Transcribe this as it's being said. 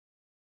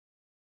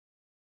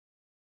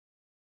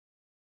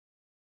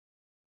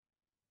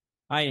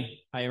Hi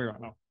everyone.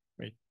 Oh,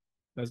 wait,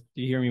 do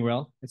you hear me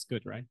well? It's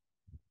good, right?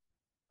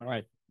 All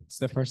right. It's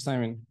the first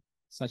time in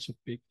such a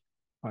big,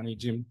 funny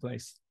gym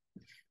place.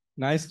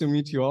 Nice to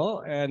meet you all,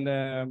 and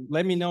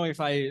let me know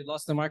if I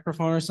lost the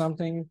microphone or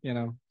something.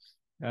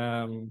 I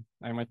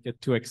might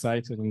get too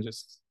excited and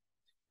just.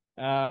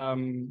 All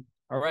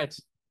right,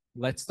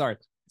 let's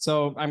start.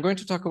 So I'm going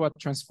to talk about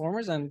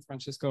transformers, and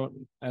Francisco,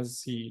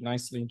 as he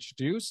nicely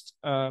introduced,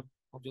 I'll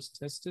just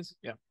test this.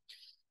 Yeah.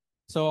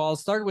 So I'll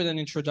start with an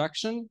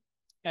introduction,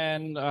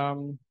 and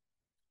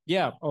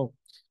yeah. Oh,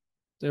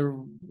 there,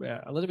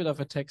 a little bit of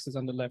a text is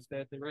on the left.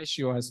 The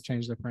ratio has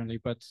changed apparently,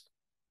 but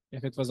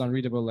if it was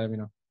unreadable, let me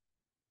know.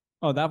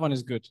 Oh, that one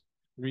is good.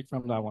 Read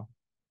from that one.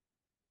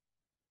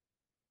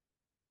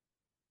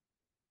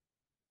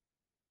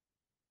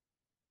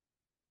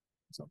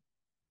 So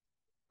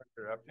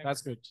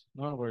that's good.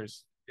 No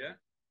worries. Yeah.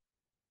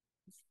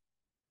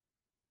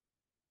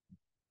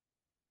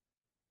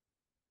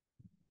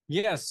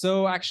 Yeah.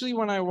 So actually,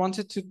 when I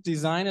wanted to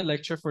design a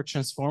lecture for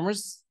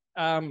transformers,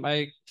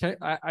 I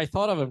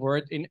thought of a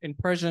word in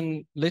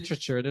Persian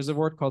literature. There's a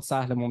word called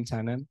sahl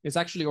mumtanen. It's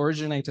actually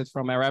originated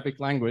from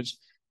Arabic language.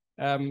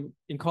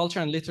 In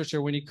culture and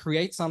literature, when you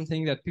create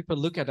something that people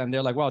look at and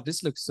they're like, "Wow,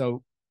 this looks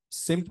so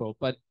simple,"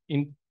 but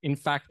in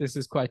fact, this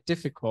is quite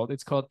difficult.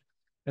 It's called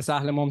a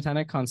sahl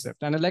mumtanen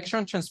concept. And a lecture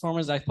on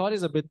transformers, I thought,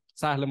 is a bit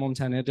sahl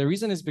mumtanen. The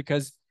reason is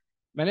because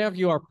many of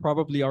you are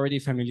probably already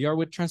familiar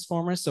with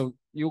transformers, so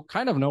you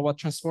kind of know what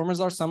transformers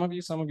are. Some of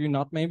you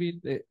not. Maybe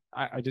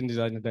I didn't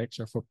design the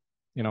lecture for,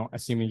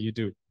 assuming you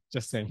do.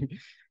 Just saying.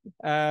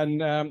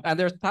 And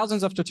there's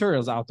thousands of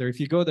tutorials out there. If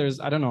you go, there's,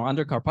 I don't know,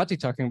 Under Karpati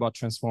talking about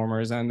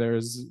transformers, and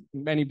there's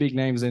many big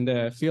names in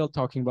the field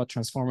talking about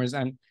transformers,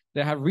 and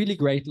they have really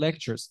great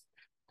lectures.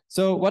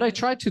 So what I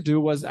tried to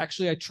do was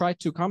actually I tried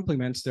to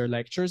complement their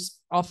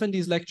lectures. Often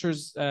these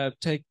lectures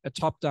take a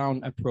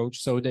top-down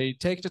approach. So they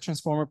take the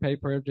transformer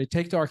paper, they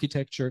take the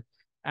architecture,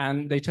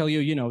 and they tell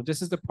you,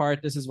 this is the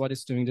part, this is what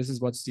it's doing, this is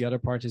what the other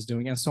part is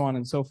doing, and so on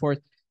and so forth.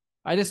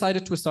 I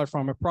decided to start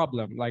from a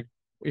problem. Like,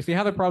 if we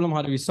have a problem,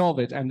 how do we solve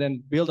it? And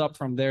then build up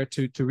from there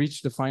to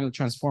reach the final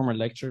transformer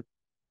lecture,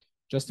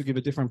 just to give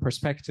a different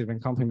perspective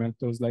and complement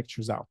those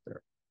lectures out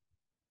there.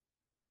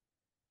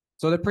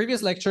 So the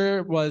previous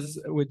lecture was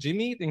with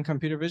Jimmy in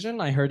computer vision.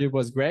 I heard it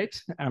was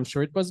great. I'm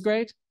sure it was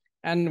great.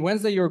 And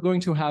Wednesday, you're going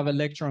to have a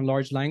lecture on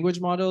large language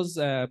models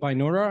by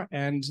Nora.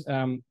 And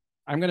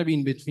I'm going to be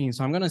in between.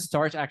 So I'm going to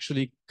start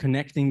actually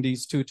connecting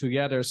these two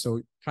together.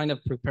 So kind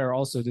of prepare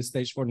also the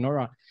stage for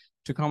Nora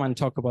to come and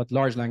talk about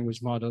large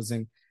language models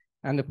and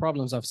the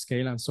problems of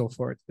scale and so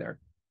forth there.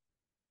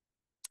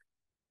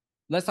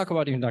 Let's talk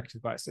about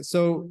inductive biases.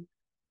 So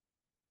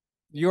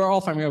you're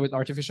all familiar with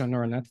artificial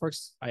neural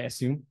networks, I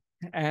assume.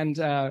 And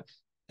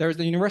there's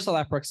the universal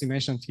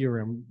approximation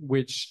theorem,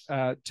 which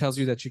tells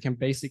you that you can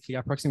basically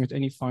approximate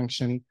any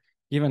function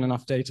given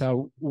enough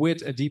data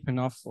with a deep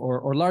enough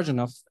or large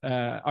enough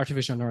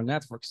artificial neural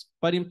networks.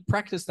 But in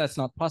practice, that's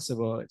not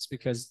possible. It's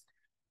because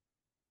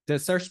the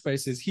search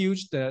space is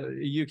huge.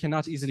 You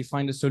cannot easily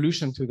find a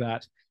solution to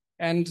that.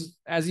 And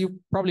as you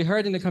probably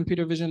heard in the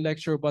computer vision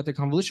lecture about the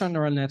convolutional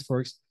neural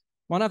networks,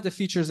 one of the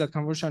features that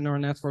convolutional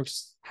neural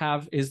networks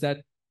have is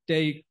that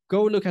they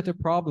go look at the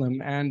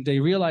problem and they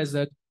realize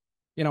that,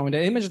 in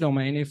the image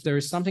domain, if there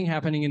is something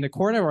happening in the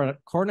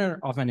corner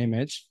of an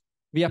image,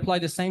 we apply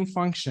the same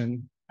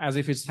function as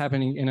if it's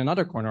happening in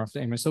another corner of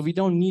the image. So we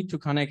don't need to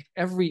connect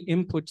every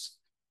input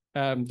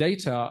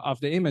data of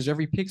the image,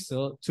 every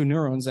pixel, to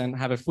neurons and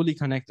have a fully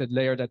connected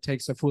layer that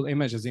takes a full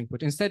image as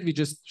input. Instead, we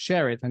just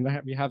share it, and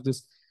we have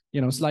this,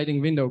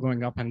 sliding window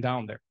going up and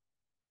down there.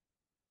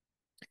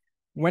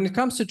 When it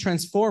comes to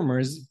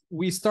transformers,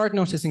 we start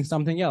noticing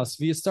something else.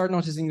 We start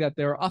noticing that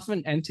there are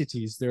often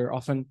entities, there are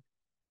often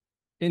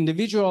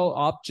individual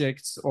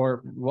objects,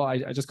 or, well,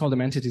 I just call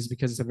them entities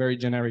because it's a very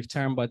generic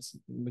term, but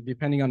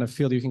depending on the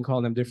field, you can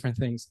call them different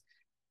things,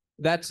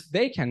 that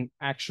they can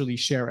actually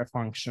share a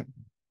function.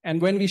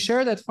 And when we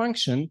share that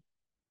function,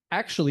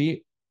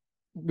 actually,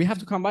 we have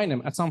to combine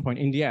them at some point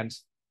in the end.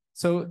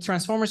 So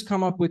transformers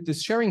come up with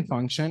this sharing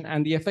function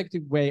and the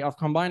effective way of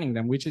combining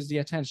them, which is the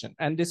attention.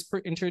 And this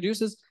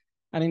introduces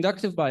an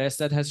inductive bias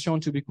that has shown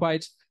to be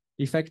quite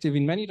effective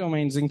in many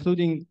domains,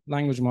 including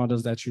language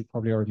models that you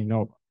probably already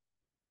know about.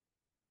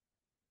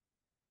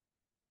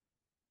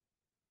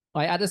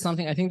 I added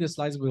something. I think the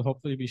slides will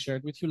hopefully be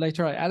shared with you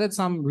later. I added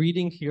some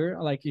reading here.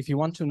 Like, if you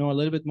want to know a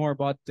little bit more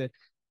about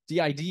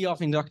the idea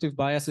of inductive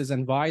biases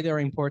and why they're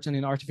important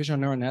in artificial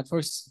neural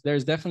networks,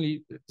 there's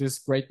definitely this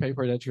great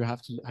paper that you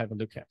have to have a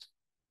look at.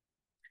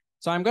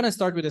 So I'm going to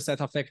start with a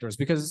set of vectors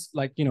because,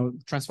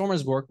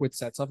 transformers work with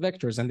sets of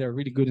vectors and they're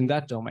really good in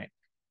that domain.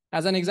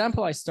 As an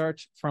example, I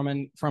start from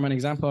an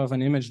example of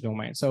an image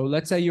domain. So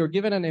let's say you're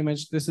given an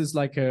image. This is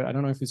like I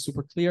don't know if it's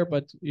super clear,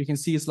 but you can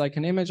see it's like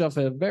an image of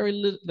a very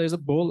little, there's a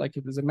bowl, like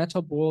there's a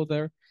metal bowl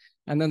there.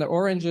 And then the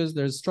oranges,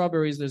 there's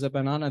strawberries, there's a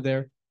banana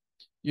there.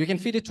 You can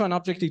feed it to an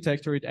object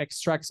detector. It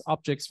extracts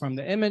objects from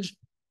the image.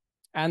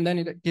 And then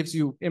it gives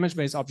you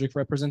image-based object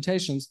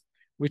representations,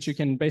 which you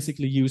can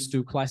basically use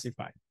to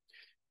classify.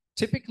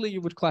 Typically,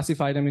 you would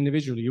classify them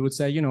individually. You would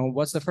say, you know,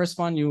 what's the first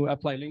one? You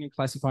apply linear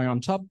classifier on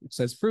top. It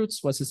says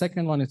fruits. What's the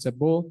second one? It's a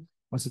bowl.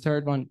 What's the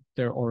third one?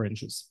 They're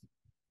oranges.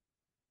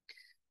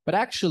 But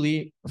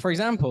actually, for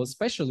example,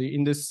 especially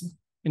in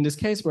this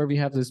case where we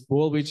have this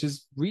bowl, which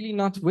is really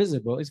not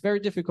visible, it's very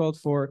difficult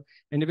for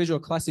individual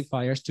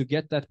classifiers to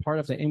get that part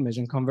of the image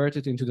and convert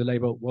it into the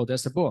label, well,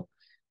 there's a bowl.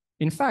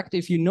 In fact,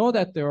 if you know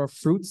that there are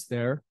fruits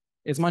there,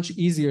 it's much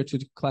easier to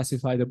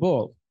classify the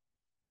bowl,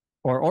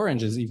 or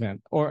oranges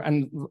even,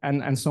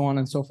 and so on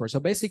and so forth. So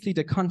basically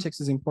the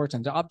context is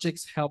important. The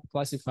objects help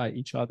classify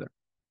each other.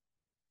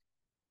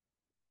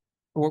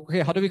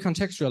 Okay, how do we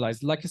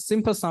contextualize? Like a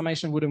simple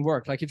summation wouldn't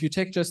work. Like if you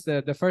take just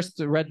the first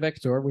red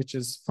vector, which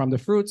is from the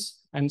fruits,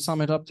 and sum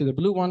it up to the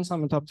blue one,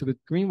 sum it up to the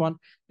green one,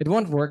 it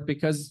won't work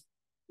because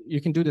you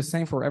can do the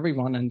same for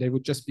everyone and they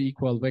would just be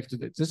equal vector.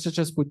 This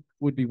just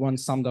would be one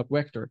summed up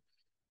vector.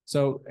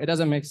 So it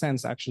doesn't make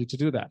sense actually to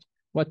do that.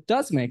 What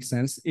does make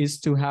sense is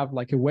to have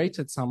like a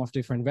weighted sum of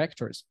different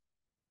vectors.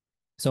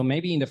 So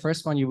maybe in the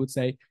first one, you would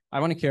say, I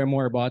want to care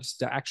more about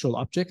the actual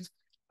object.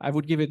 I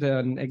would give it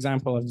an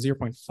example of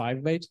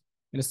 0.5 weight.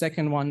 In the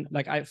second one,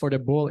 like for the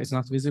bowl, it's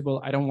not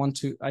visible. I don't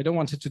want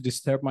it to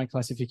disturb my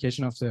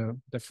classification of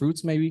the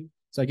fruits maybe.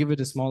 So I give it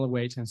a smaller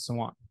weight and so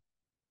on.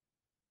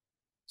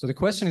 So the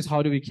question is,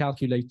 how do we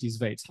calculate these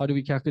weights? How do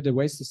we calculate the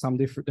weights to sum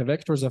the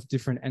vectors of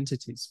different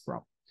entities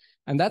from?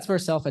 And that's where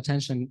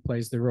self-attention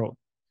plays the role.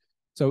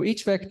 So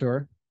each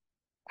vector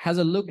has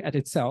a look at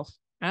itself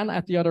and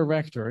at the other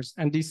vectors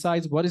and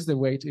decides what is the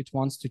weight it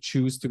wants to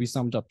choose to be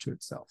summed up to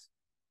itself.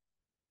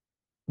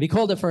 We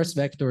call the first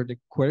vector the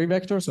query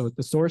vector, so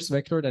the source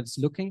vector that's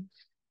looking,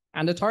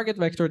 and the target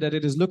vector that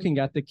it is looking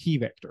at, the key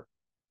vector.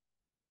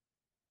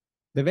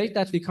 The weight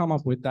that we come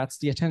up with, that's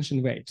the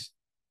attention weight.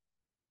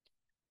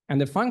 And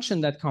the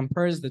function that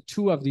compares the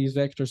two of these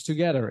vectors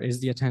together is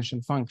the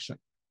attention function.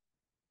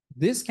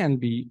 This can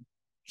be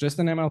just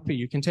an MLP.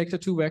 You can take the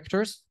two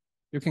vectors,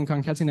 you can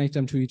concatenate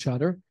them to each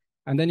other,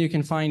 and then you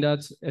can find out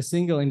a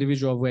single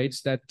individual weight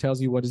that tells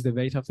you what is the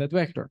weight of that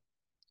vector.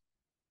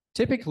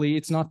 Typically,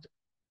 it's not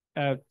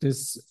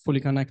this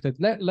fully connected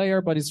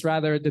layer, but it's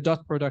rather the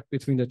dot product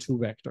between the two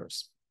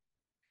vectors.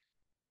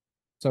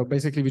 So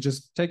basically, we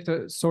just take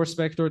the source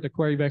vector, the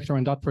query vector,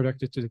 and dot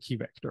product it to the key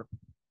vector.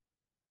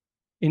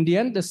 In the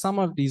end, the sum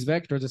of these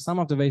vectors, the sum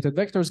of the weighted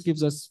vectors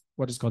gives us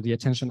what is called the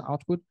attention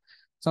output.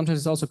 Sometimes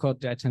it's also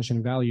called the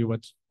attention value,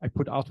 but I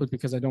put output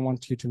because I don't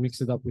want you to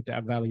mix it up with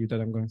the value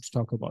that I'm going to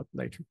talk about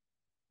later.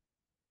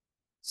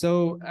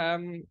 So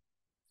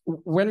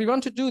when we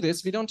want to do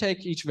this, we don't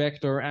take each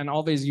vector and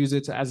always use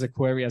it as a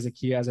query, as a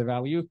key, as a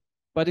value,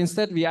 but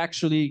instead we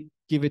actually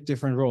give it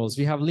different roles.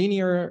 We have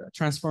linear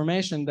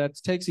transformation that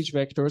takes each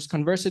vector,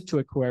 converts it to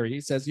a query.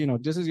 It says, you know,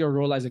 this is your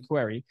role as a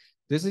query,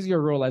 this is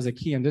your role as a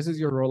key, and this is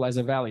your role as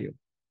a value.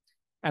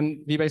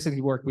 And we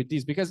basically work with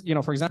these because, you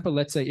know, for example,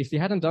 let's say if we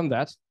hadn't done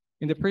that,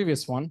 in the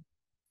previous one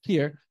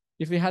here,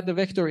 if we had the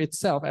vector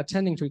itself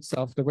attending to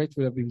itself, the weight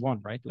would have been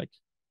 1, right? Like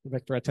the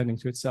vector attending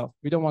to itself.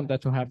 We don't want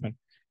that to happen.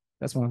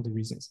 That's one of the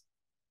reasons.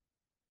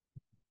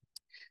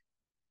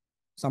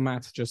 Some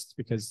math just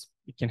because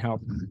it can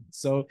help.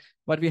 So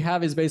what we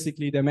have is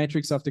basically the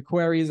matrix of the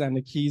queries and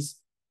the keys.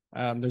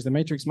 There's the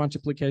matrix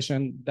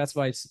multiplication. That's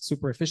why it's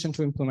super efficient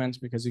to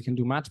implement because you can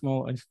do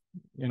matmul if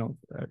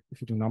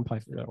you do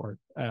NumPy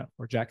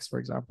or JAX, for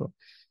example.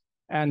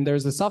 And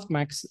there's the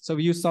softmax. So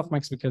we use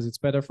softmax because it's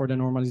better for the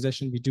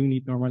normalization. We do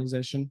need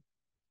normalization.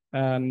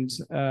 And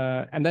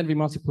then we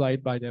multiply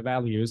it by the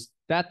values.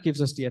 That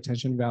gives us the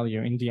attention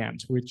value in the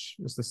end, which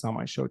is the sum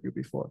I showed you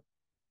before.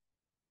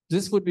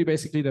 This would be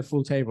basically the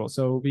full table.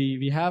 So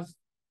we have,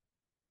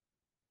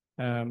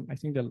 I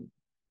think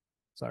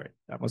sorry,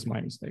 that was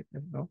my mistake.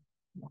 No,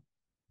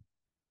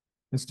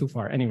 it's too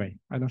far. Anyway,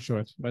 I don't show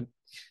it. But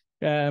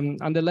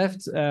on the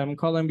left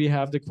column, we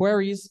have the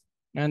queries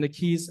and the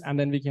keys, and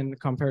then we can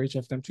compare each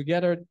of them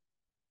together.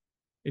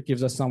 It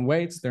gives us some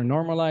weights, they're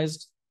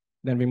normalized.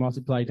 Then we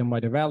multiply them by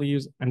the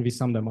values and we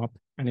sum them up,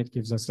 and it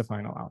gives us the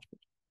final output.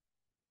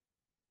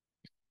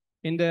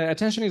 In the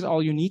attention is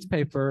all you need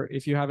paper,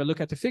 if you have a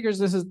look at the figures,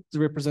 this is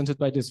represented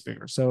by this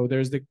figure. So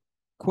there's the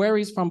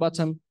queries from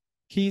bottom,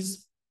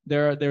 keys,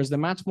 there's the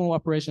matmul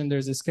operation,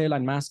 there's the scale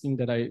and masking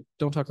that I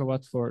don't talk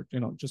about for,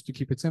 just to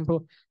keep it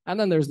simple. And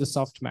then there's the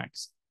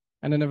softmax.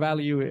 And then the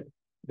value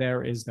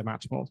there is the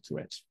matmul to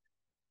it.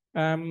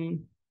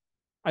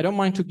 I don't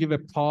mind to give a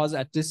pause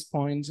at this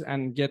point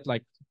and get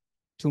like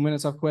 2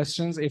 minutes of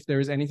questions if there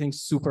is anything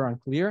super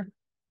unclear.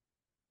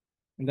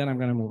 And then I'm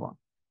going to move on.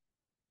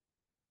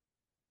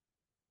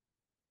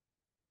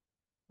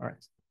 All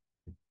right.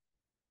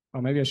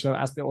 Or maybe I should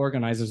ask the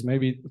organizers.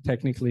 Maybe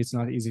technically it's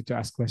not easy to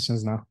ask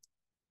questions now.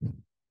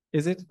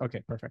 Is it?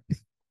 Okay, perfect.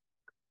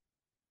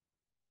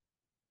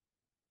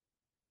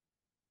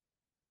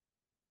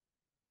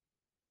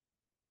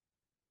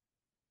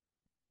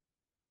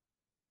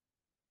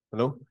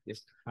 Hello?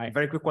 Yes. Hi.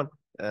 Very quick one.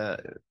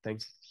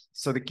 Thanks.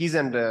 So the keys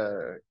and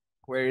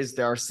queries,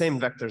 they are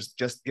same vectors,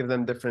 just give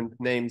them different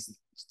names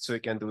so you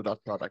can do dot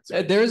products.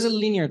 Right? There is a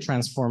linear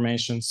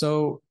transformation.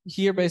 So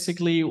here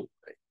basically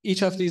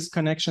each of these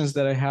connections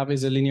that I have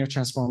is a linear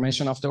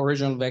transformation of the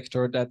original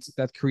vector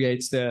that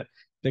creates the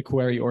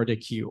query or the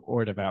key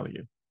or the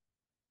value.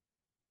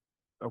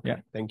 Okay, yeah.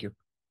 Thank you.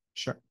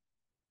 Sure.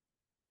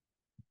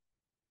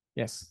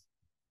 Yes.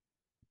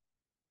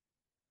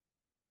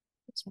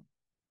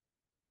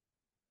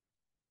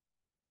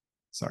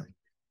 Sorry.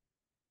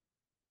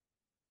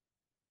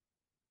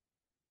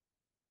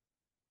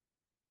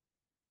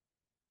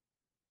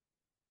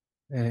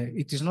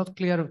 It is not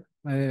clear,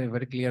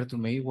 very clear to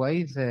me,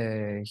 why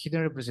the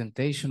hidden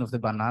representation of the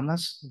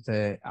bananas,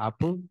 the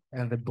apple,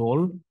 and the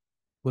ball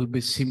will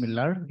be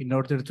similar in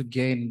order to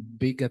gain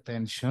big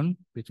attention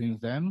between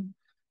them.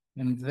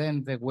 And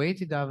then the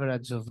weighted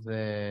average of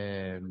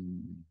the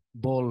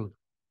ball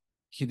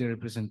hidden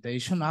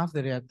representation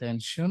after the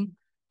attention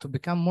to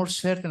become more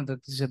certain that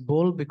it's a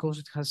ball because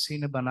it has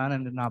seen a banana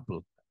and an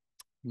apple.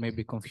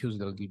 Maybe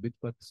confused a little bit,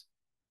 but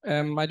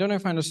I don't know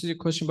if I understood your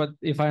question, but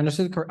if I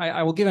understood it correctly,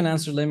 I will give an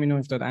answer. Let me know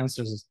if that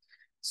answers it.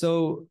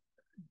 So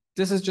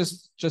this is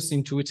just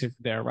intuitive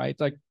there, right?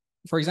 Like,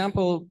 for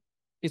example,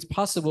 it's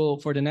possible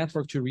for the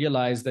network to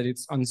realize that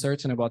it's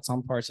uncertain about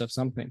some parts of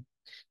something.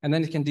 And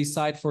then it can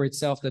decide for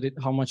itself that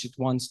how much it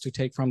wants to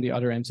take from the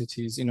other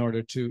entities in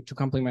order to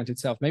complement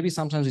itself. Maybe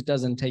sometimes it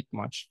doesn't take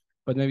much,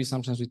 but maybe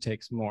sometimes it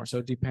takes more. So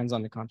it depends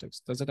on the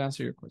context. Does it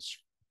answer your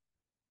question?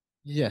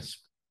 Yes,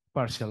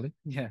 partially.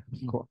 Yeah.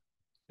 Cool.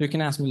 You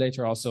can ask me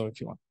later also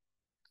if you want.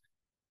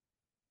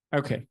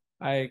 Okay,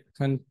 I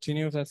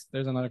continue if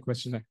there's another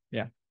question there.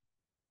 Yeah.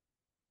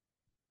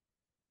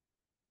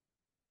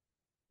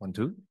 1,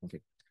 2.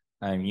 Okay.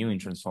 I'm new in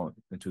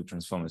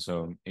transformers,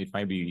 so it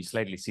might be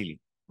slightly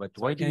silly. But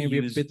why do you be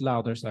a bit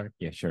louder? Sorry.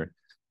 Yeah, sure.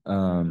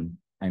 I'm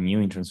new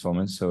in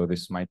transformers, so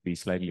this might be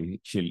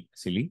slightly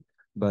silly.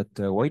 But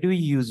why do we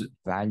use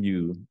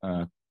value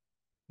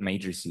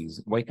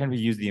matrices? Why can't we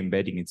use the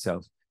embedding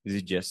itself? Is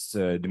it just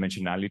a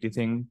dimensionality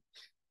thing?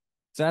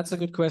 That's a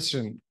good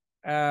question.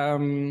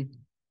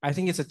 I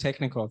think it's a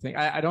technical thing.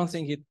 I don't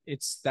think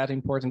it's that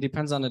important.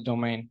 Depends on the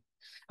domain.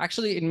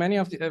 Actually, in many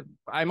of the,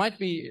 I might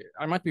be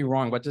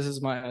wrong, but this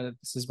is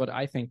what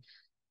I think.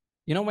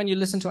 You know, when you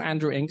listen to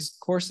Andrew Ng's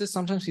courses,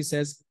 sometimes he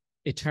says,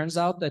 it turns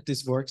out that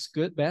this works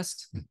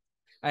best.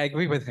 I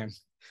agree with him.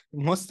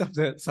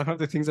 Some of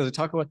the things that I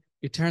talk about,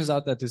 it turns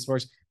out that this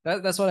works.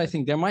 That's what I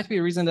think. There might be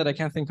a reason that I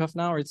can't think of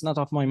now, or it's not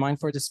off my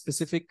mind for this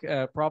specific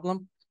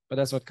problem, but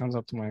that's what comes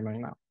up to my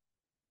mind now.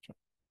 Sure.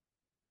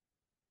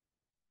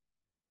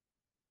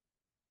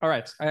 All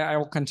right, I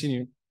will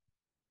continue.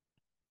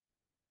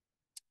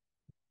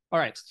 All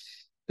right,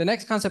 the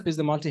next concept is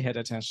the multi-head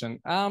attention.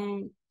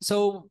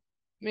 So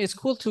it's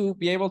cool to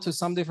be able to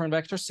sum different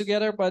vectors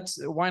together, but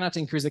why not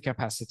increase the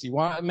capacity?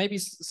 Maybe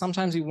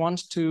sometimes you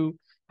want to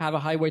have a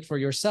high weight for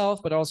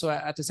yourself, but also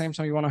at the same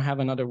time, you want to have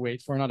another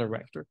weight for another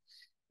vector.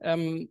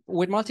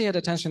 With multi-head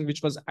attention,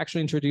 which was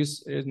actually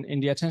introduced in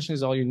the attention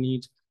is all you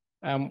need,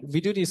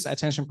 we do this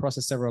attention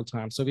process several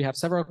times. So we have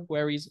several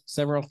queries,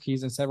 several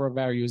keys, and several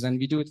values, and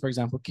we do it, for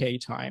example, k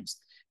times.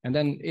 And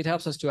then it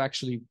helps us to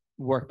actually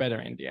work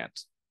better in the end.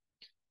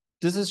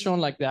 This is shown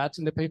like that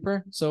in the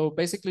paper. So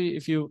basically,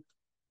 if you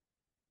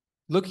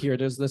look here,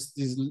 there's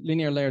these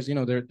linear layers, you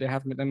know,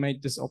 they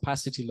made this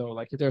opacity low,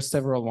 like there's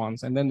several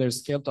ones, and then there's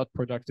scale dot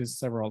product is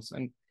several,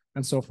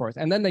 and so forth.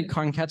 And then they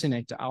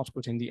concatenate the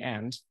output in the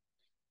end.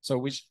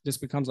 So this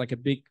becomes like a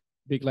big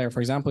layer. For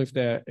example, if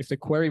the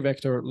query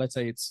vector, let's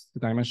say the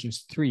dimension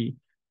is 3,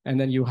 and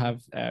then you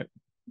have,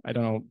 I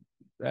don't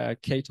know,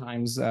 k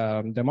times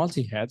the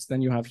multi-heads,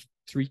 then you have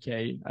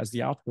 3k as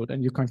the output,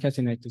 and you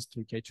concatenate this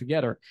 3k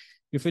together.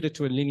 You fit it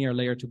to a linear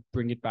layer to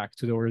bring it back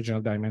to the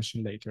original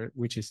dimension later,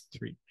 which is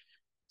 3.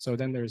 So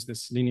then there's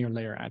this linear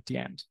layer at the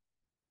end.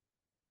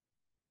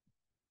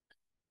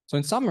 So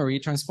in summary,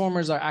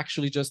 transformers are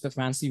actually just a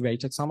fancy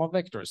weighted sum of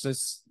vectors.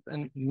 It's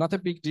not a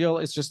big deal.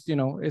 It's just, you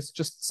know, it's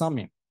just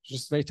summing,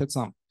 just weighted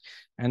sum.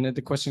 And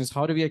the question is,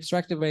 how do we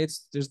extract the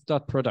weights? There's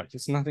dot product.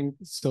 It's nothing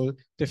so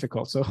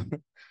difficult. So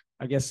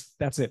I guess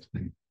that's it.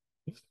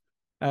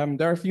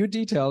 There are a few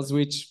details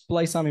which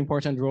play some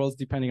important roles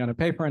depending on the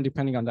paper and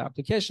depending on the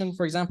application.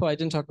 For example, I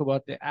didn't talk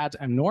about the add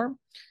and norm.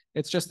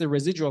 It's just the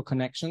residual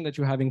connection that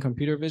you have in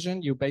computer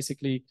vision. You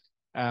basically,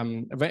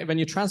 when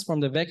you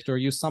transform the vector,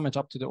 you sum it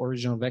up to the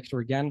original vector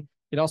again.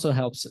 It also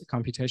helps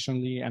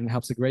computationally and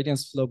helps the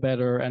gradients flow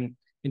better. And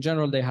in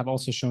general, they have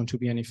also shown to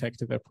be an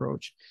effective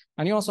approach.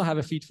 And you also have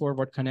a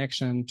feed-forward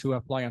connection to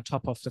apply on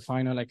top of the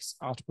final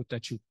output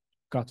that you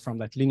got from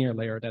that linear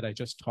layer that I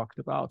just talked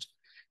about,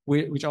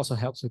 which also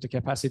helps with the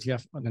capacity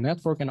of the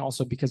network, and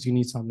also because you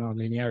need some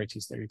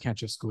non-linearities there. You can't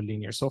just go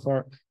linear. So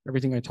far,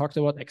 everything I talked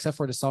about, except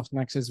for the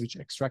softmaxes, which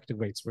extract the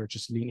weights, were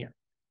just linear.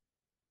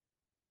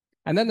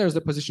 And then there's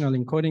the positional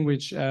encoding,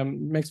 which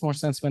makes more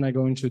sense when I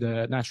go into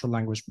the natural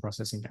language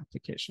processing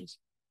applications,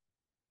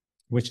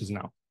 which is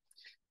now.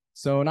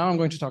 So now I'm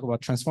going to talk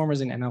about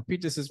transformers in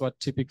NLP. This is what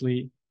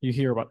typically you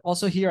hear about.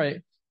 Also here,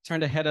 I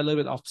turned the head a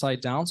little bit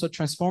upside down. So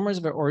transformers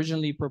were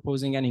originally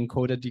proposing an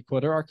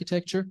encoder-decoder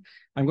architecture.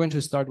 I'm going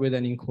to start with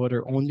an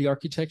encoder-only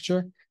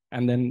architecture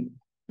and then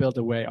build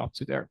a way up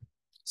to there.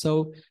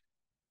 So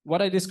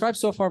what I described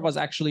so far was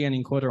actually an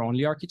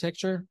encoder-only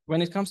architecture.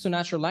 When it comes to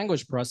natural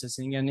language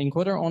processing, an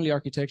encoder-only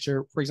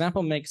architecture, for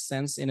example, makes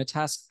sense in a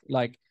task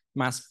like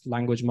masked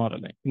language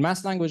modeling. In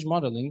masked language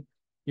modeling,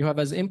 you have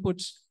as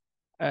input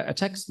a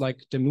text like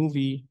the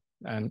movie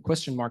and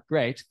question mark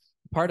great.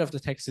 Part of the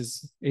text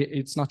is,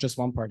 it's not just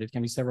one part, it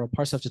can be several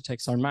parts of the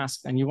text are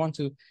masked, and you want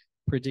to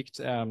predict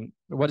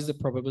what is the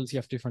probability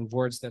of different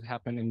words that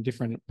happen in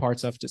different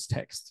parts of this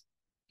text.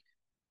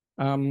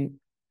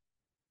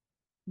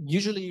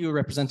 Usually you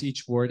represent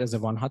each word as a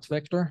one-hot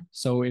vector.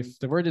 So if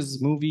the word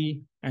is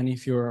movie, and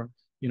if your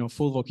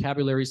full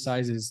vocabulary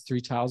size is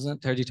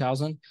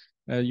 30,000,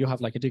 you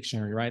have like a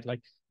dictionary, right?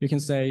 Like you can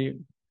say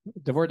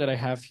the word that I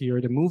have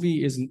here, the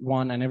movie is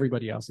one and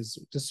everybody else is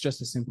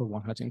just a simple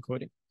one-hot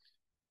encoding.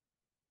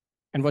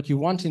 And what you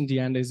want in the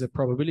end is a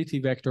probability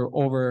vector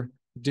over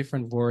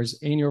different words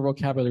in your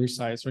vocabulary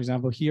size. For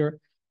example, here,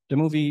 the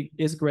movie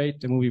is great,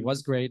 the movie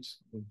was great,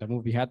 the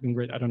movie had been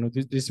great. I don't know,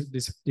 this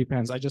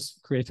depends. I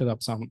just created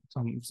up some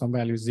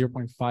values,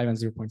 0.5 and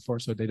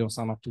 0.4, so they don't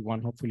sum up to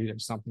 1. Hopefully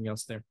there's something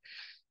else there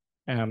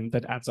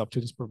that adds up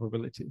to this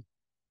probability.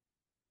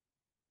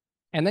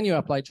 And then you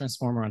apply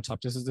transformer on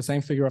top. This is the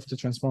same figure of the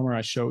transformer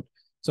I showed.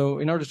 So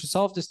in order to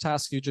solve this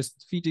task, you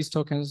just feed these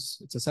tokens.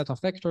 It's a set of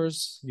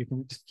vectors. You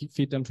can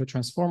feed them to a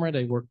transformer.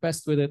 They work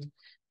best with it.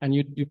 And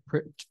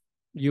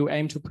you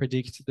aim to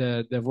predict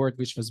the word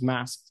which was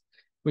masked,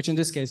 which in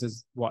this case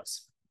is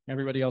was.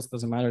 Everybody else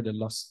doesn't matter.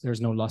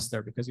 There's no loss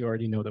there because you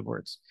already know the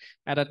words.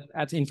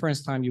 At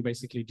inference time, you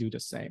basically do the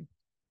same.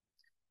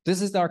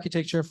 This is the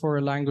architecture for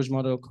a language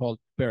model called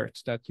BERT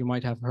that you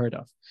might have heard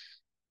of.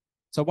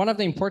 So one of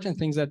the important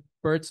things that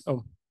BERT,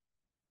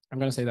 I'm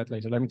going to say that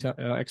later. Let me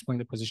explain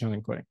the positional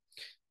encoding.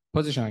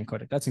 Positional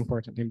encoding, that's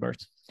important in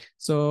BERT.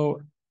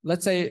 So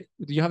let's say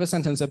you have a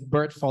sentence that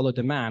BERT followed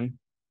the man.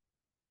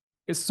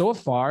 So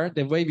far,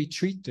 the way we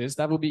treat this,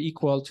 that will be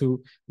equal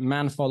to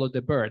man followed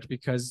the bird,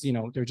 because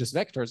they're just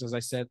vectors. As I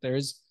said,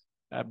 there's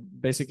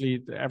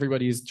basically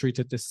everybody is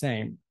treated the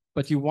same.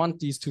 But you want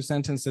these two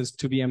sentences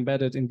to be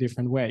embedded in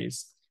different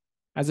ways.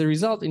 As a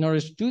result, in order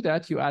to do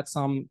that, you add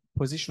some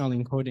positional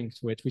encoding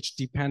to it, which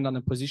depend on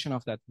the position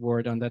of that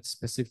word on that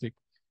specific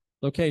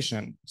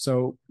location.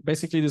 So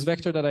basically this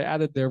vector that I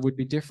added there would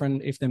be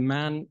different if the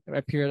man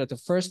appeared at the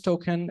first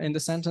token in the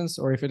sentence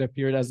or if it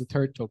appeared as the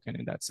third token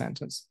in that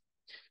sentence.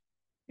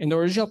 In the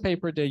original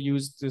paper, they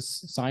used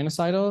this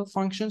sinusoidal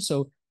function.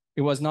 So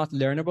it was not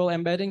learnable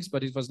embeddings,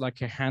 but it was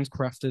like a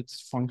handcrafted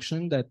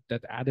function that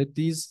added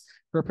these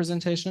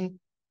representation.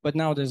 But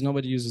now there's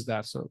nobody uses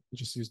that. So we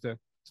just use this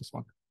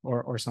one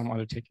or some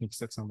other techniques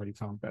that somebody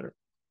found better.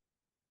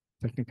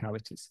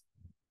 Technicalities.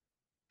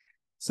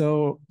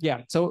 So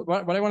yeah, so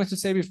what I wanted to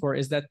say before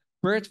is that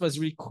BERT was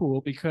really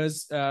cool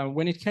because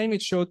when it came,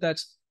 it showed that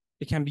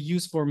it can be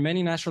used for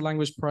many natural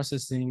language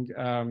processing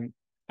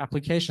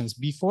applications.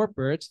 Before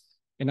BERT,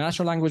 in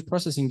natural language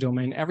processing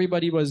domain,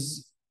 everybody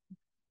was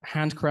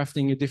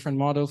handcrafting a different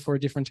model for a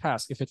different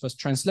task. If it was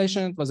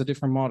translation, it was a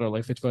different model.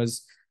 If it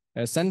was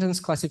a sentence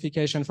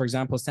classification, for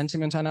example,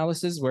 sentiment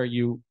analysis, where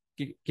you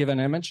give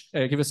an image,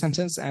 give a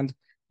sentence, and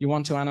you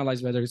want to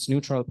analyze whether it's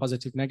neutral,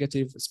 positive,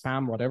 negative,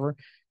 spam, whatever.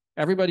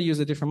 Everybody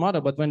used a different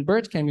model. But when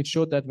BERT came, it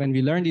showed that when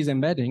we learn these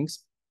embeddings,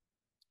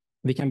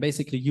 we can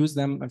basically use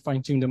them and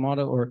fine-tune the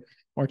model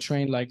or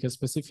train like a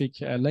specific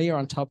layer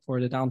on top for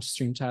the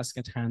downstream task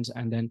at hand,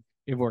 and then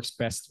it works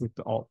best with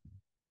all.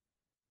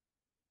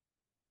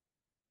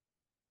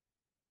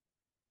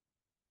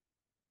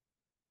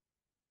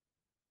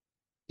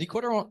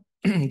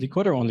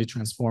 Decoder-only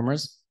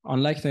transformers,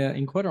 unlike the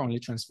encoder-only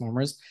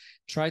transformers,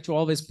 try to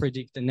always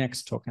predict the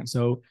next token.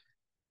 So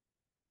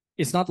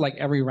it's not like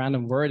every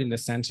random word in the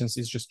sentence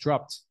is just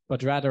dropped,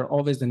 but rather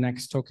always the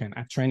next token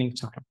at training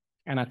time.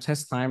 And at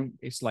test time,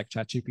 it's like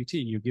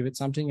ChatGPT. You give it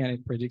something and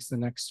it predicts the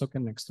next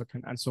token,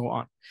 and so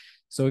on.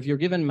 So if you're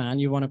given man,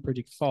 you want to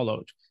predict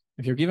followed.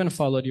 If you're given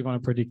followed, you want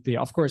to predict the,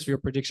 of course, your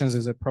predictions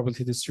is a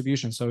probability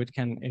distribution. So it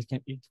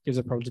gives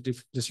a probability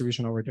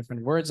distribution over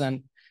different words.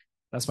 And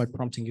that's why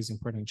prompting is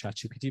important in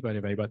ChatGPT, by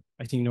the way, but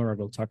I think Nora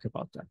will talk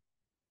about that.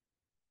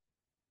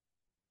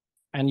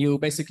 And you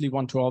basically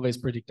want to always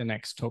predict the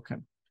next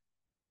token.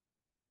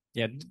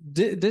 Yeah,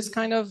 this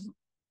kind of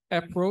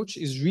approach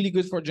is really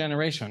good for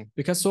generation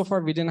because so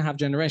far we didn't have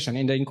generation.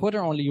 In the encoder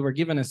only, you were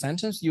given a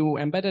sentence, you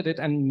embedded it,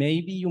 and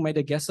maybe you made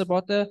a guess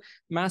about the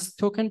masked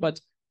token, but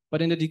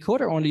in the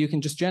decoder only, you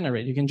can just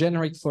generate. You can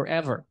generate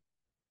forever.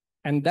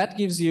 And that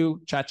gives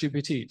you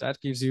ChatGPT.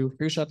 That gives you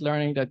few-shot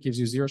learning. That gives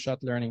you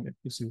zero-shot learning. That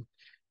gives you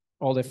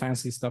all the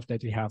fancy stuff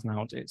that we have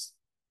nowadays.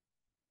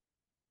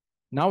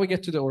 Now we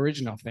get to the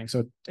original thing.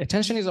 So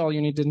attention is all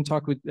you need. Didn't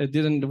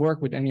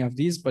work with any of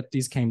these, but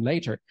these came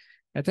later.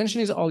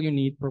 Attention is all you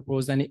need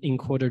proposed an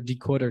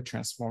encoder-decoder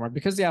transformer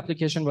because the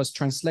application was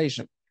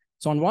translation.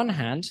 So on one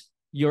hand,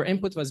 your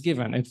input was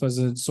given. It was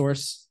a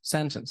source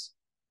sentence.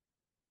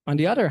 On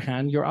the other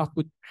hand, your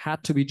output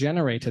had to be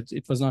generated.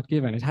 It was not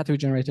given. It had to be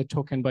generated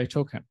token by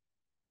token.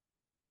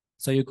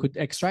 So you could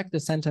extract the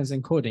sentence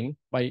encoding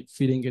by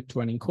feeding it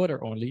to an encoder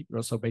only,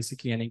 also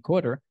basically an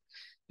encoder.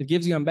 It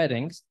gives you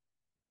embeddings.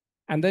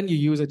 And then you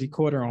use a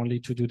decoder only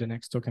to do the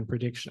next token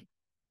prediction,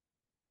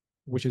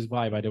 which is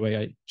why, by the way,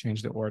 I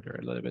changed the order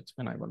a little bit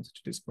when I wanted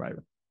to describe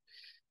it.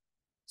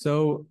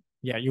 So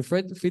yeah, you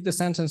feed the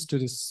sentence to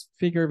this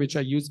figure, which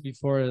I used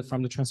before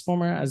from the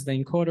transformer as the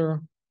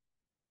encoder.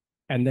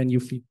 And then you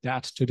feed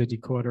that to the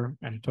decoder,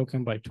 and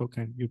token by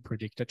token, you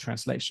predict the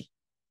translation.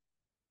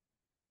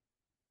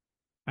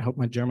 I hope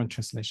my German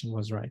translation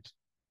was right.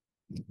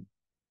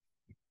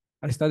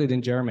 I studied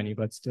in Germany,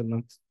 but still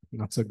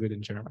not so good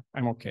in German.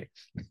 I'm okay.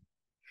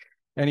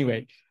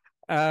 Anyway,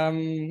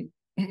 I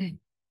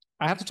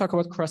have to talk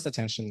about cross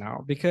attention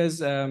now,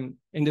 because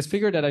in this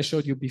figure that I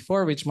showed you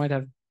before, which might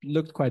have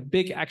looked quite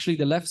big, actually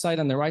the left side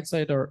and the right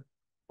side are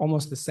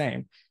almost the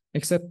same,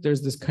 except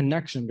there's this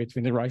connection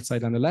between the right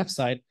side and the left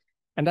side,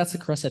 and that's the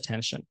cross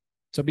attention.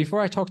 So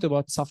before I talked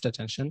about soft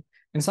attention,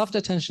 in soft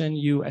attention,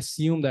 you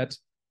assume that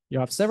you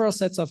have several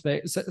sets of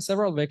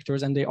several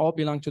vectors and they all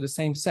belong to the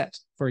same set.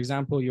 For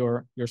example,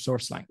 your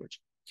source language.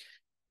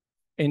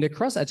 In the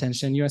cross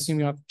attention, you assume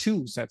you have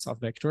two sets of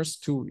vectors,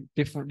 two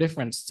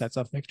different sets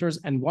of vectors,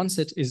 and one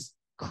set is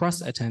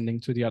cross attending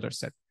to the other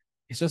set.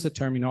 It's just a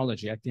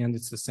terminology. At the end,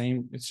 it's the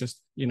same. It's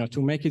just,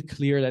 to make it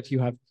clear that you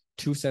have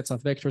two sets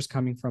of vectors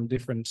coming from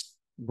different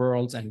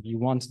worlds and you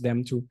want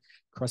them to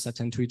cross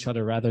attend to each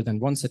other rather than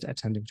one set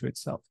attending to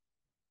itself.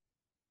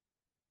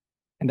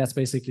 And that's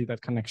basically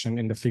that connection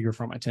in the figure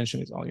from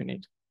attention is all you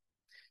need.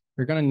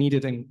 You're going to need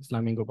it in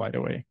Flamingo, by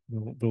the way.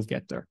 We'll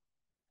get there.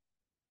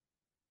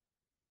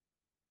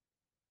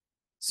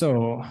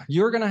 So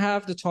you're going to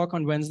have the talk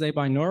on Wednesday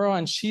by Nora,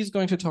 and she's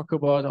going to talk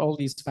about all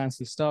these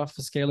fancy stuff,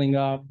 scaling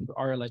up,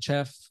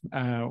 RLHF,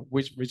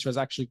 which was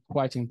actually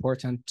quite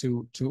important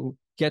to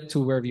get to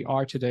where we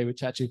are today with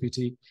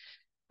ChatGPT,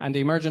 and the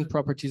emergent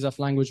properties of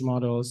language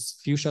models,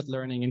 few-shot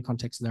learning,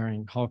 in-context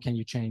learning. How can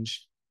you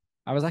change?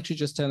 I was actually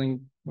just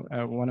telling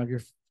one of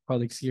your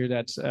colleagues here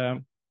that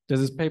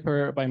there's this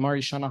paper by Murray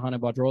Shanahan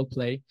about role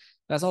play.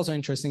 That's also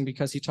interesting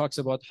because he talks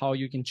about how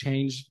you can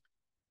change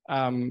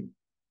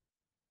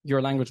your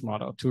language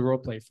model to role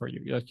play for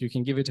you. Like you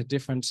can give it a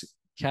different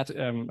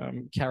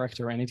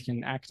character and it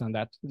can act on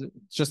that.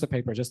 It's just a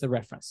paper, just a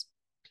reference.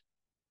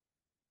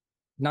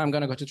 Now I'm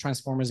going to go to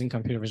transformers in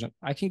computer vision.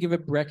 I can give a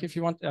break if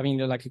you want. I mean,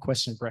 like a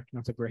question break,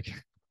 not a break.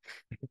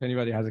 If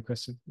anybody has a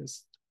question,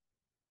 please.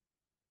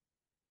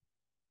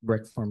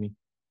 Break for me.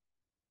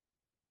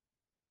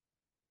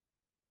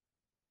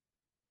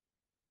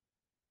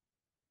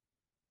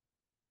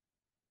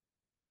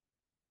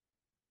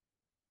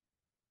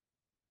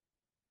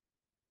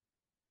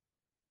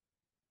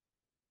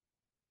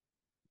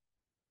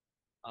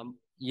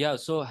 Yeah,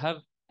 so have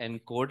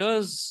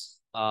encoders,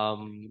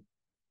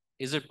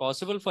 is it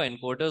possible for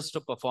encoders to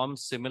perform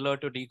similar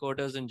to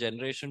decoders in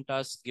generation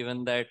tasks,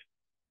 given that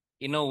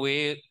in a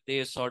way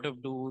they sort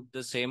of do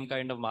the same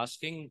kind of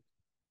masking?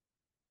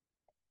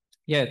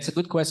 Yeah, it's a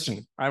good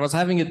question. I was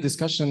having a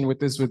discussion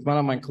with one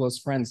of my close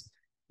friends.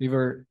 We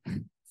were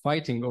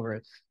fighting over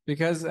it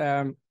because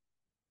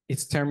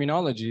it's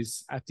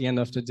terminologies at the end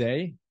of the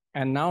day.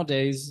 And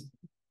nowadays,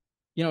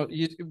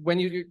 when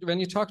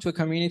you talk to a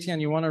community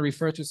and you want to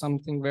refer to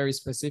something very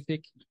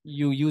specific,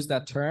 you use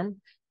that term.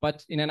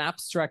 But in an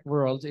abstract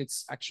world,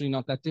 it's actually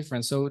not that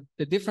different. So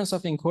the difference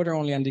of encoder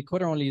only and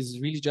decoder only is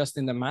really just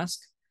in the mask.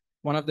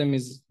 One of them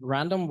is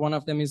random. One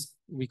of them is,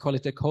 we call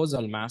it a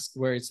causal mask,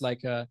 where it's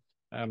like a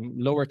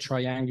lower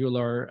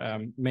triangular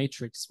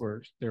matrix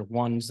where there are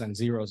ones and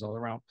zeros all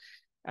around.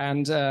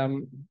 And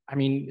I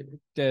mean,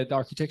 the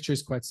architecture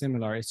is quite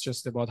similar. It's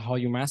just about how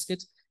you mask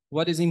it.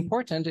 What is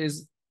important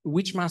is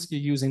which mask you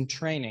use in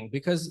training,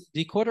 because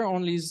decoder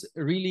onlys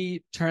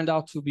really turned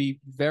out to be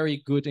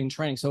very good in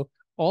training. So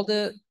all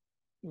the,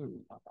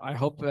 I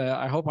hope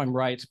I'm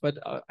right, but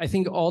I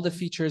think all the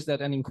features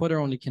that an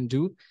encoder only can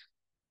do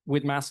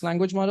with masked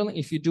language modeling,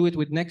 if you do it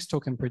with next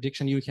token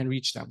prediction, you can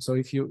reach them. So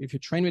if you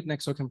train with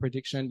next token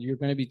prediction, you're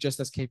going to be just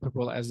as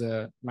capable as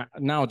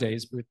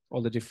nowadays with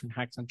all the different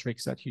hacks and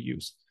tricks that you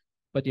use.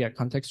 But yeah,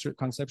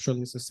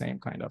 conceptually, it's the same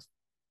kind of.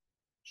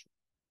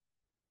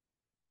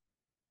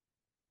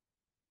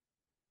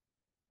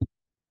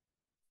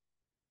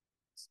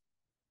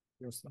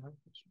 You still have a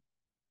question?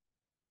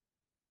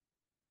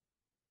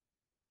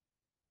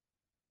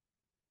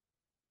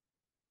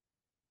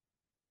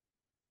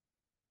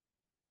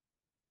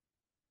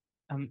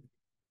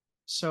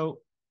 So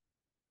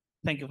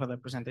thank you for the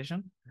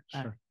presentation.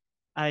 Sure.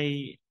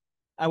 I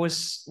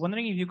was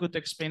wondering if you could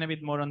explain a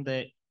bit more on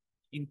the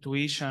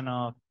intuition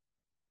of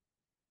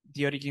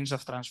the origins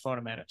of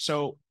transformer.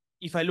 So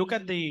if I look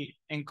at the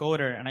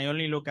encoder and I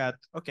only look at,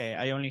 okay,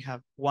 I only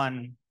have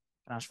one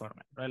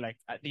transformer, right? Like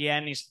the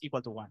n is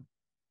equal to one.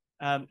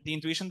 The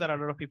intuition that a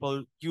lot of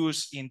people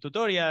use in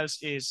tutorials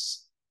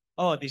is,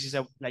 oh, this is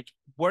like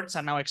words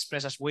are now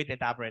expressed as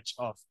weighted average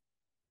of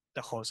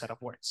the whole set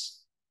of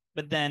words.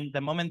 But then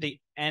the moment the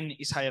n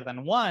is higher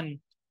than one,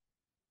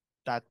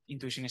 that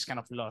intuition is kind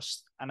of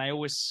lost. And I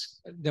always...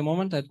 The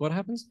moment that what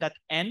happens? That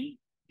n,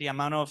 the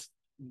amount of,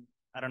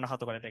 I don't know how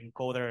to call it,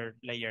 encoder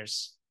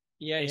layers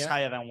is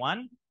higher than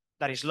one,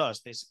 that is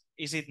lost.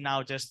 is it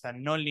now just a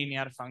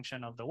non-linear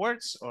function of the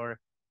words, or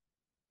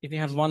if you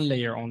have one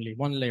layer only,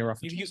 one layer of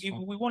if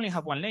we only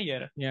have one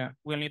layer, yeah,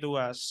 we only do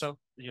a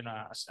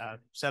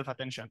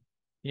self-attention.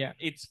 Yeah,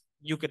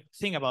 you could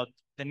think about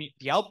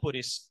the output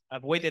is a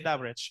weighted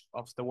average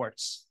of the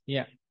words.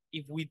 Yeah.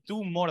 If we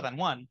do more than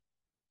one,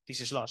 this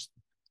is lost.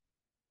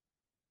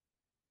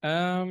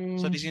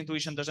 So this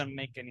intuition doesn't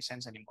make any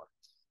sense anymore.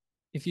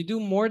 If you do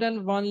more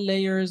than one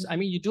layers, I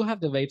mean, you do have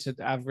the weighted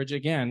average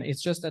again.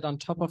 It's just that on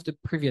top of the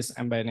previous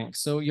embedding.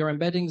 So your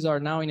embeddings are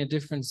now in a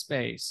different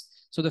space.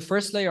 So the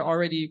first layer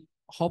already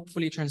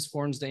hopefully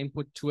transforms the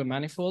input to a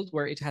manifold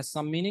where it has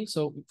some meaning.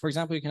 So for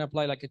example, you can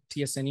apply like a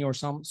TSNE or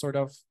some sort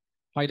of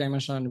high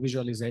dimensional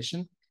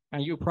visualization,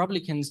 and you probably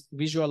can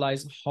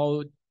visualize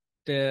how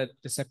the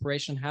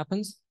separation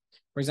happens.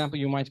 For example,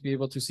 you might be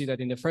able to see that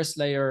in the first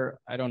layer,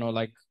 I don't know,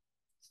 like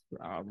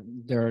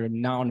there are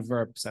noun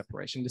verb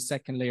separation. The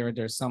second layer,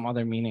 there's some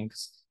other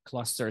meanings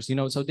clusters,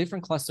 so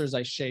different clusters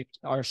are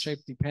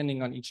shaped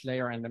depending on each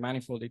layer and the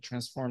manifold it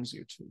transforms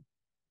you to.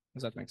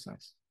 Does that make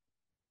sense?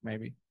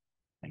 Maybe.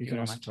 You can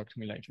also talk to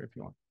me later if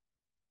you want.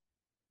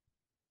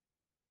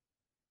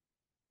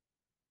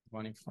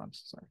 One in front,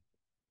 sorry.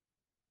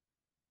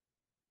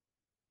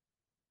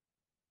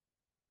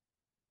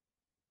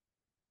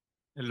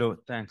 Hello,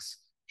 thanks.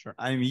 Sure.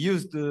 I'm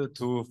used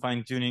to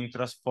fine-tuning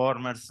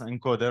transformers,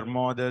 encoder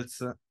models.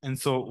 And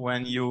so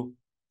when you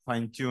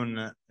fine-tune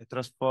a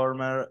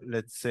transformer,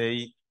 let's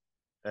say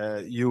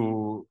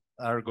you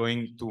are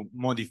going to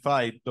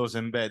modify those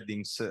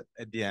embeddings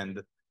at the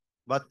end.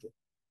 But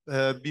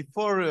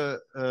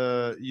before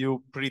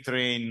you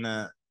pre-train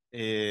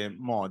a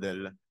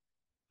model,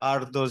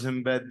 are those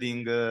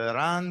embedding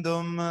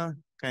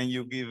random? Can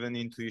you give an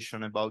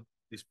intuition about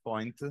this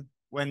point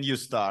when you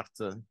start?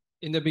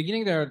 In the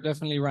beginning, they're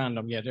definitely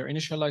random. Yeah, they're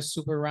initialized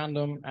super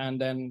random,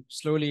 and then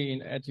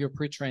slowly at your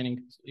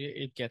pre-training,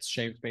 it gets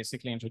shaped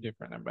basically into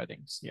different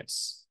embeddings.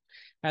 Yes,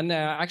 and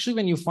actually,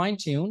 when you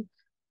fine-tune,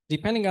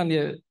 depending on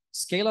the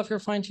scale of your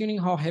fine-tuning,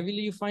 how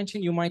heavily you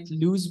fine-tune, you might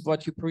lose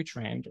what you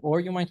pre-trained, or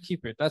you might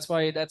keep it. That's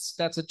why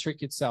that's a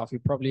trick itself. You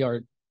probably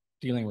are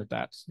dealing with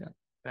that. Yeah.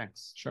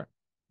 Thanks. Sure.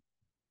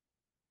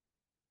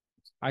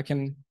 I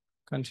can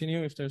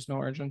continue if there's no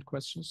urgent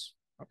questions.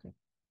 Okay.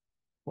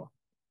 Cool.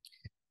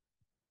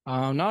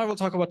 Now I will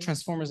talk about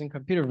transformers in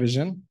computer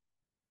vision.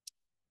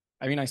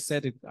 I mean, I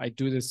said it, I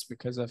do this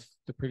because of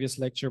the previous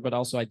lecture, but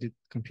also I did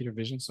computer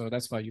vision. So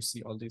that's why you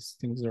see all these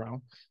things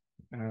around.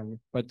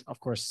 But of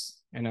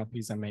course, NLP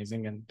is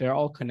amazing and they're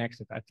all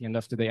connected at the end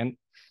of the day. And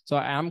so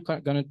I am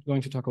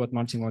going to talk about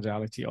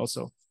multimodality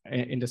also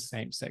in the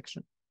same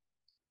section.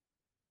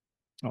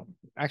 Oh,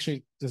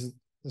 actually, this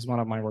is one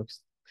of my works.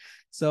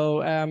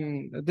 So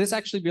this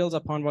actually builds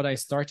upon what I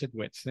started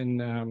with.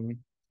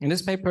 In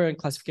this paper, in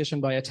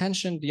classification by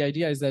attention, the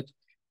idea is that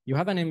you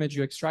have an image,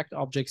 you extract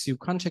objects, you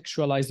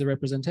contextualize the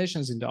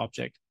representations in the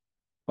object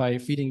by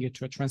feeding it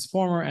to a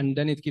transformer, and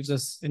then it gives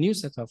us a new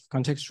set of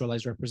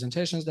contextualized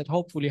representations that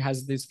hopefully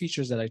has these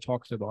features that I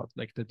talked about,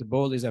 like that the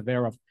bowl is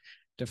aware of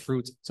the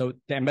fruits. So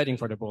the embedding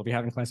for the bowl, we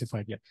haven't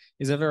classified yet,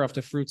 is aware of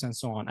the fruits and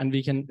so on, and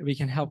we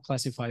can help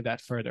classify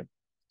that further.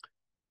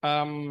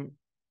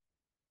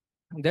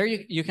 There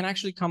you can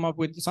actually come up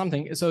with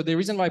something. So the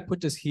reason why I put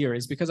this here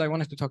is because I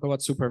wanted to talk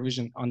about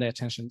supervision on the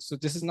attention. So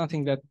this is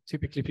nothing that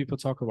typically people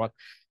talk about,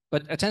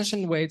 but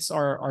attention weights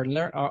are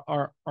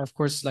of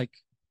course like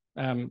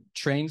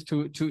trained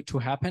to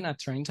happen at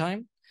train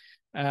time.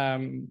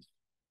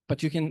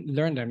 But you can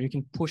learn them. You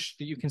can push.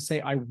 You can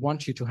say, I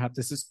want you to have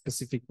this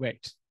specific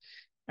weight.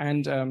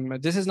 And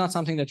this is not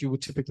something that you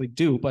would typically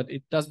do, but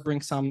it does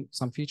bring some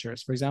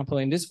features. For example,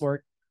 in this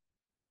work,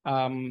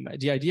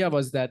 the idea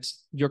was that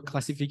your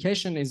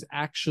classification is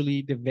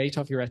actually the weight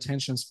of your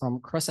attentions from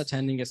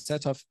cross-attending a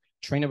set of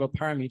trainable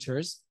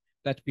parameters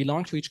that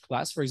belong to each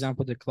class. For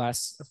example, the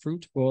class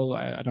fruit, bowl,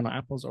 I don't know,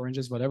 apples,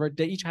 oranges, whatever,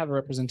 they each have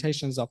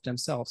representations of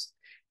themselves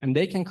and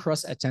they can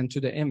cross-attend to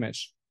the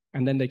image.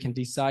 And then they can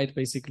decide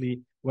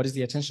basically what is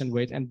the attention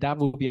weight, and that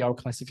will be our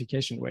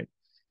classification weight.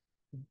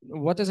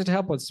 What does it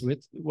help us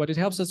with? What it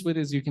helps us with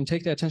is you can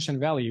take the attention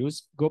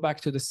values, go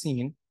back to the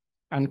scene,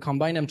 and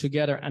combine them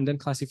together and then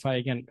classify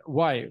again.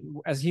 Why?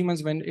 As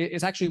humans, when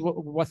it's actually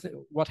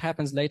what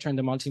happens later in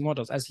the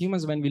multimodals. As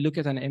humans, when we look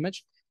at an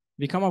image,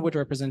 we come up with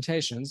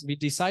representations, we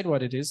decide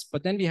what it is,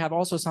 but then we have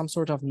also some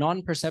sort of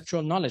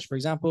non-perceptual knowledge. For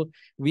example,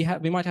 we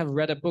might have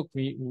read a book.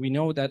 We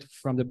know that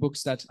from the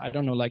books that, I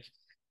don't know, like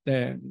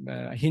the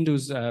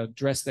Hindus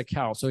dress the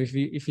cow. So if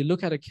you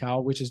look at a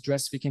cow which is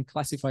dressed, we can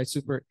classify it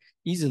super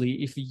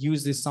easily if we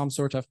use this some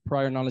sort of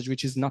prior knowledge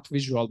which is not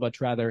visual but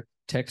rather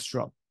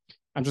textual.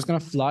 I'm just going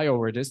to fly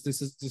over this.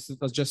 This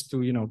was just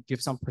to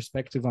give some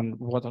perspective on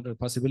what are the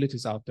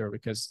possibilities out there,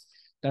 because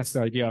that's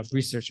the idea of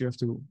research. You have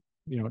to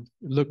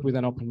look with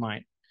an open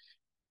mind.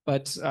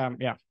 But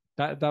yeah,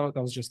 that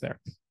was just there.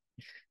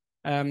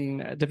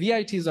 The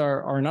VITs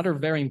are another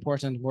very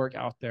important work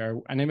out there.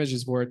 An image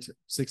is worth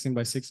 16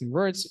 by 16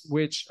 words,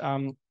 which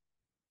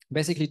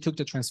basically took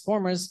the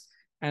transformers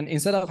And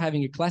instead of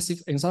having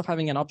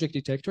an object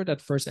detector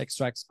that first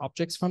extracts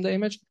objects from the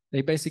image,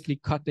 they basically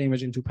cut the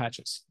image into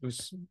patches.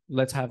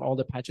 Let's have all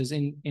the patches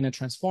in a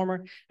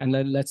transformer, and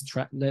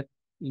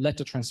let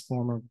the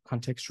transformer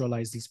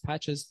contextualize these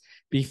patches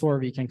before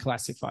we can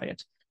classify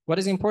it. What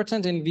is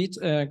important in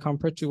Vite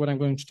compared to what I'm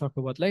going to talk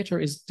about later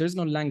is there's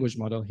no language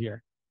model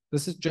here.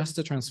 This is just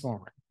a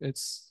transformer.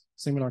 It's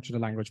similar to the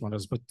language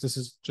models, but this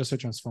is just a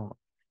transformer.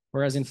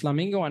 Whereas in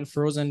Flamingo and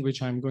Frozen,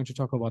 which I'm going to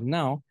talk about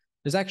now,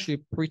 there's actually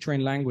a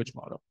pre-trained language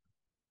model.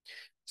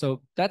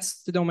 So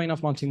that's the domain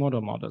of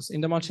multimodal models. In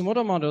the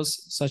multimodal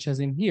models, such as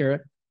in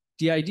here,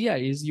 the idea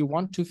is you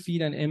want to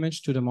feed an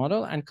image to the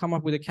model and come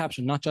up with a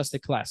caption, not just a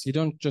class. You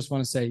don't just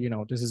want to say,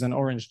 this is an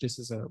orange, this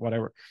is a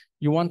whatever.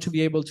 You want to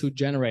be able to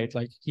generate,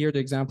 like here the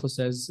example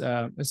says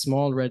a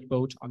small red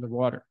boat on the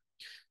water.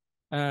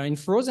 In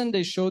Frozen,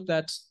 they showed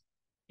that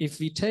if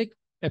we take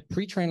a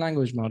pre-trained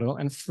language model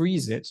and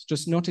freeze it,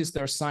 just notice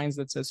there are signs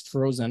that says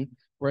Frozen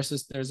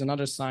versus there's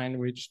another sign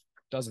which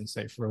doesn't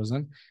say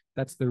Frozen.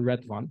 That's the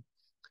red one.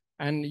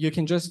 And you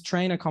can just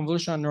train a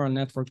convolutional neural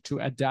network to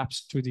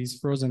adapt to these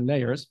frozen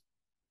layers.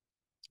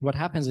 What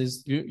happens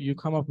is you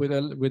come up with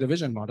a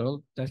vision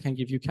model that can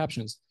give you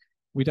captions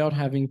without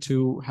having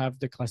to have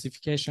the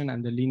classification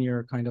and the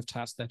linear kind of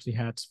task that we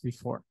had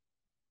before.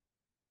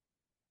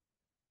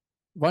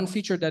 One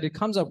feature that it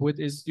comes up with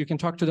is you can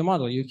talk to the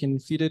model. You can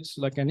feed it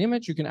like an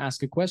image. You can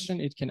ask a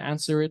question. It can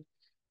answer it.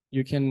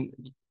 You can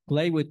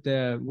play with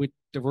the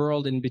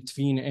world in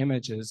between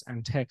images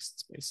and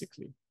texts,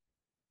 basically.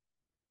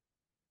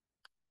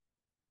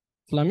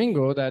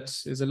 Flamingo, that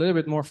is a little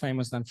bit more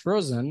famous than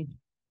Frozen,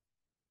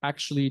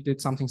 actually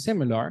did something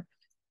similar,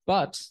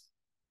 but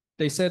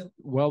they said,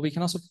 well, we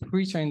can also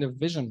pre-train the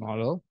vision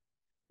model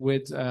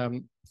with,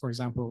 for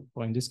example,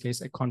 well, in this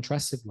case, a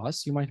contrastive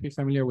loss. You might be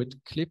familiar with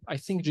CLIP. I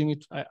think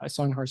I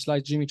saw in her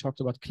slide, Jimmy talked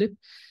about CLIP.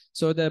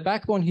 So the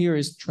backbone here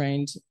is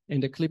trained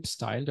in the CLIP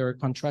style. There are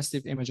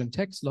contrastive image and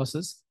text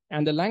losses.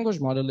 And the language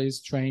model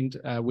is trained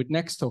with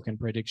next token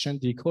prediction,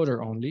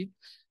 decoder only.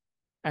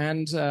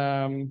 And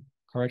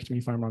correct me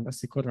if I'm wrong,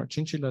 that's decoder.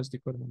 Chinchilla is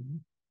decoder.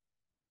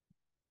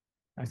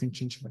 I think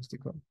Chinchilla is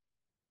decoder.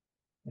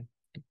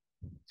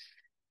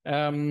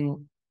 Yeah.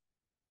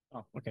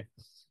 Oh, okay.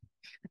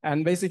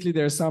 And basically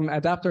there's some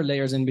adapter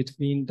layers in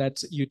between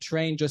that you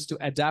train just to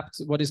adapt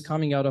what is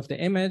coming out of the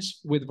image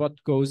with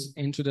what goes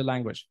into the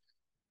language.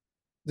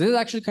 This is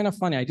actually kind of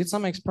funny. I did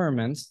some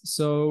experiments.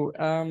 So,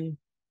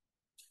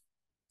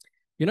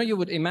 you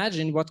would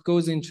imagine what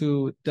goes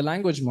into the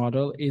language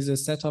model is a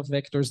set of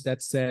vectors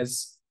that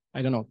says,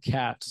 I don't know,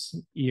 cat,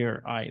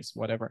 ear, eyes,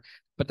 whatever.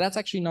 But that's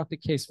actually not the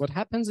case. What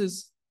happens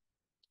is,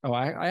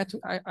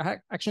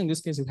 actually in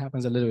this case, it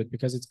happens a little bit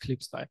because it's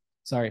clip style.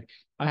 Sorry,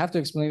 I have to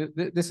explain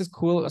it. This is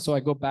cool. So I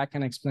go back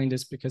and explain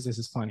this because this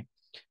is funny.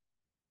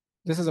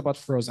 This is about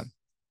Frozen.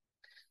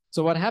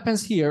 So what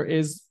happens here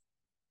is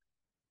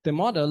the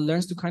model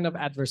learns to kind of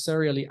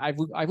adversarially,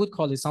 I would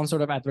call it some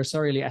sort of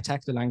adversarially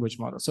attack the language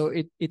model. So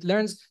it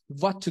learns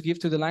what to give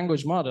to the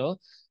language model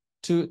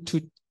to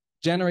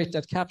generate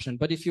that caption.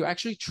 But if you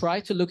actually try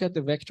to look at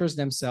the vectors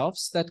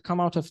themselves that come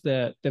out of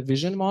the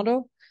vision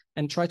model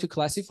and try to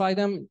classify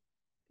them,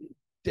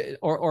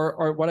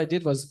 or what I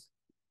did was,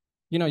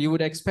 you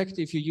would expect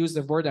if you use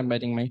the word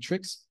embedding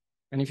matrix,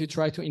 and if you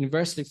try to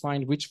inversely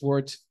find which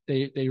word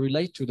they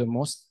relate to the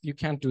most, you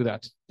can't do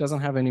that. It doesn't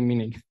have any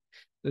meaning.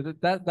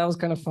 That was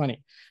kind of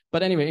funny.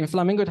 But anyway, in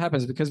Flamingo, it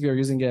happens because we are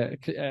using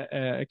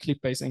a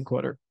clip-based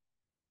encoder.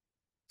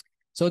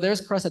 So there's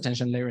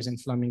cross-attention layers in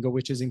Flamingo,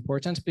 which is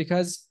important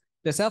because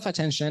the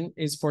self-attention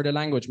is for the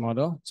language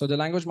model. So the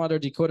language model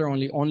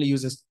decoder only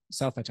uses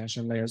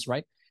self-attention layers,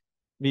 right?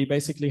 We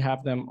basically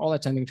have them all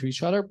attending to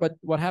each other. But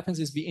what happens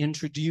is we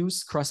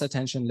introduce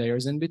cross-attention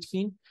layers in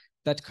between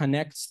that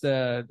connects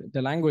the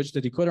language,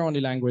 the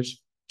decoder-only language,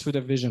 to the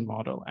vision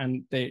model.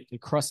 And they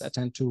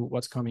cross-attend to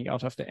what's coming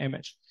out of the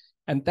image.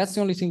 And that's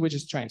the only thing which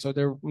is trained. So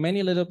there are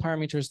many little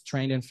parameters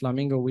trained in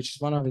Flamingo, which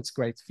is one of its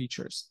great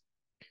features.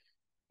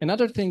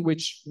 Another thing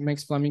which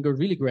makes Flamingo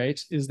really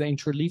great is the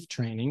interleave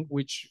training,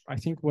 which I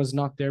think was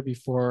not there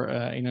before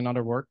in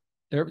another work.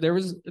 There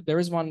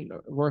is one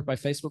work by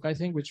Facebook, I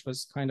think, which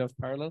was kind of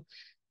parallel.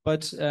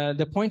 But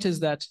the point is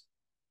that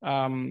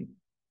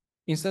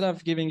instead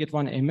of giving it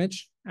one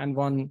image and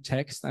one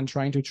text and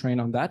trying to train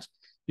on that,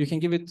 you can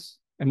give it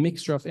a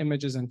mixture of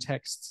images and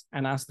texts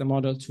and ask the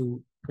model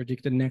to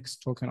predict the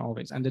next token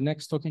always. And the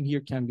next token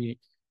here can be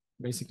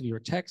basically your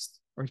text,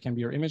 or it can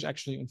be your image.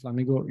 Actually, in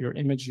Flamingo, your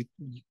image,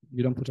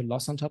 you don't put a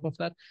loss on top of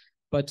that.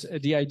 But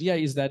the idea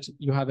is that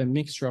you have a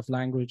mixture of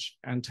language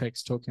and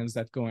text tokens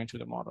that go into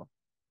the model.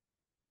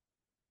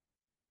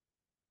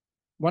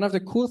 One of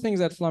the cool things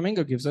that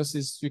Flamingo gives us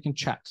is you can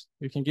chat.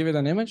 You can give it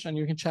an image and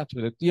you can chat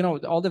with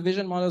it. All the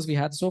vision models we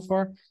had so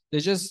far, you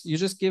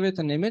just give it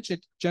an image,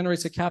 it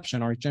generates a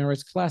caption or it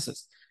generates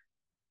classes.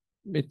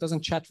 it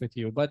doesn't chat with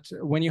you. But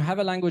when you have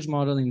a language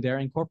model in there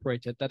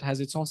incorporated that has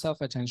its own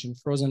self-attention,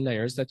 frozen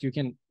layers that you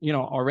can,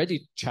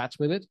 already chat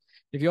with it.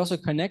 If you also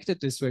connect it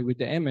this way with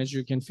the image,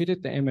 you can feed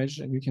it the image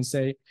and you can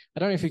say, I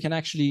don't know if you can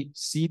actually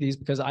see these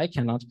because I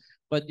cannot,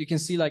 but you can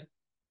see like,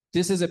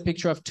 this is a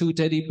picture of 2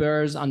 teddy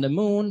bears on the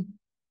moon.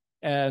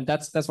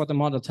 That's what the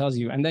model tells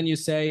you. And then you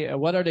say,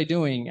 what are they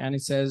doing? And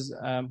it says,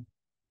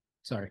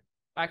 sorry,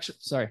 I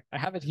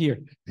have it here.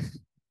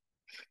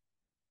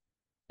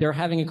 They're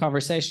having a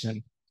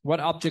conversation. What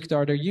object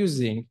are they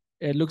using?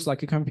 It looks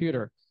like a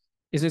computer.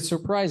 Is it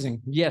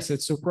surprising? Yes,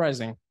 it's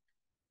surprising.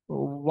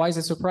 Why is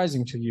it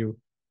surprising to you?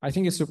 I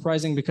think it's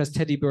surprising because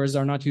teddy bears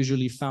are not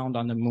usually found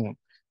on the moon.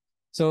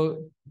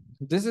 So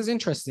this is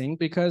interesting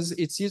because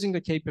it's using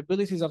the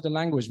capabilities of the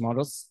language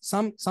models,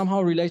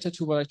 somehow related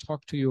to what I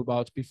talked to you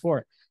about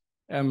before.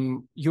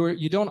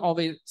 You don't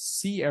always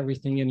see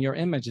everything in your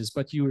images,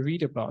 but you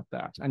read about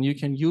that. And you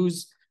can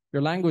use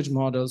your language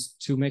models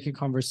to make a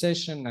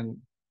conversation and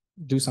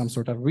do some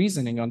sort of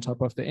reasoning on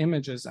top of the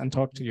images and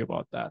talk to you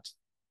about that.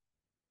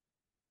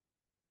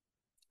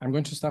 I'm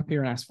going to stop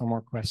here and ask for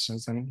more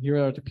questions. And here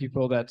are the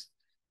people that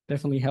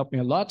definitely helped me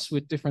a lot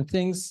with different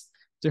things,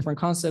 different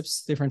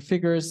concepts, different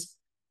figures,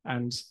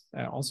 and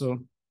also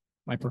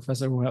my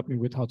professor who helped me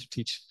with how to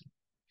teach.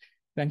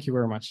 Thank you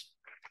very much.